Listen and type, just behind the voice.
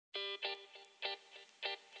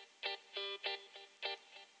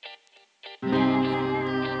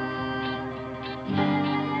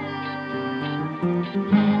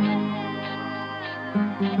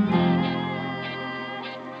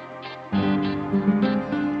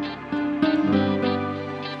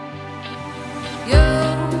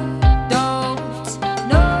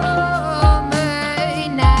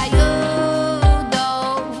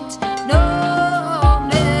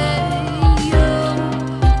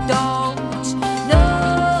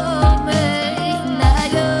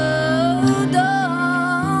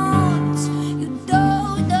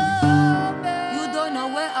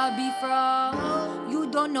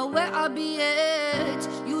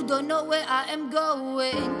I'm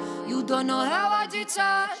going. You don't know how I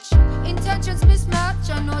detach. Intentions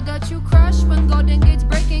mismatch. I know that you crash when golden gates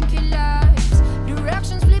break and collapse.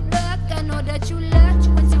 Directions flip back. I know that you latch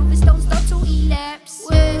when silver stones start to elapse.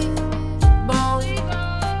 Wait, both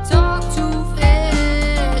talk too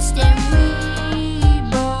fast and we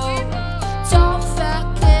both talk fat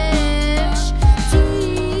cash.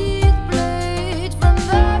 Teeth blade from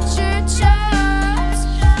that chit chat.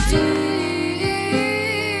 Teeth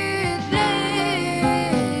blade.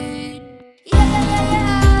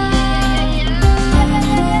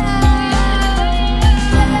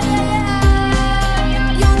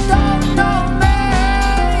 You don't know me.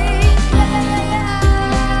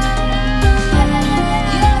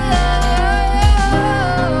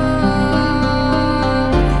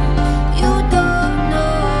 You don't know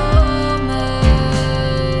me.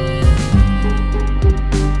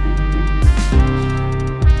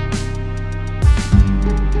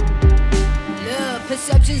 Look,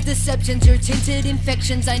 perceptions, deceptions, your tinted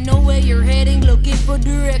infections. I know where you're heading, looking for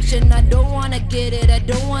direction. I don't wanna get it, I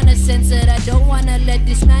don't wanna sense it, I don't wanna let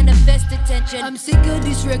this manifest attention. I'm sick of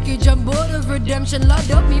this wreckage, I'm bored of redemption. Lord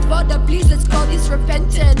help me, Father, please, let's call this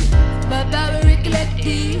repentant. My power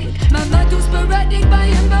eclectic, my mind too sporadic,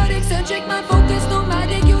 by but eccentric, my focus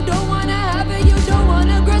nomadic. You don't wanna have it, you don't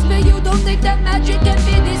wanna grasp it, you don't think that magic can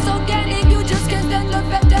be this organic. You just can't stand the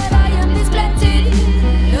fact that I am this planted.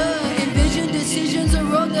 Envision decisions, a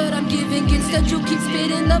road that I'm giving. Instead you keep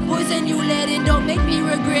spitting the poison you let in. Don't make me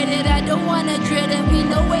regret it, I don't wanna dread it. We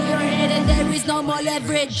know where you're headed, there is no more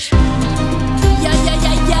leverage. Yeah, yeah,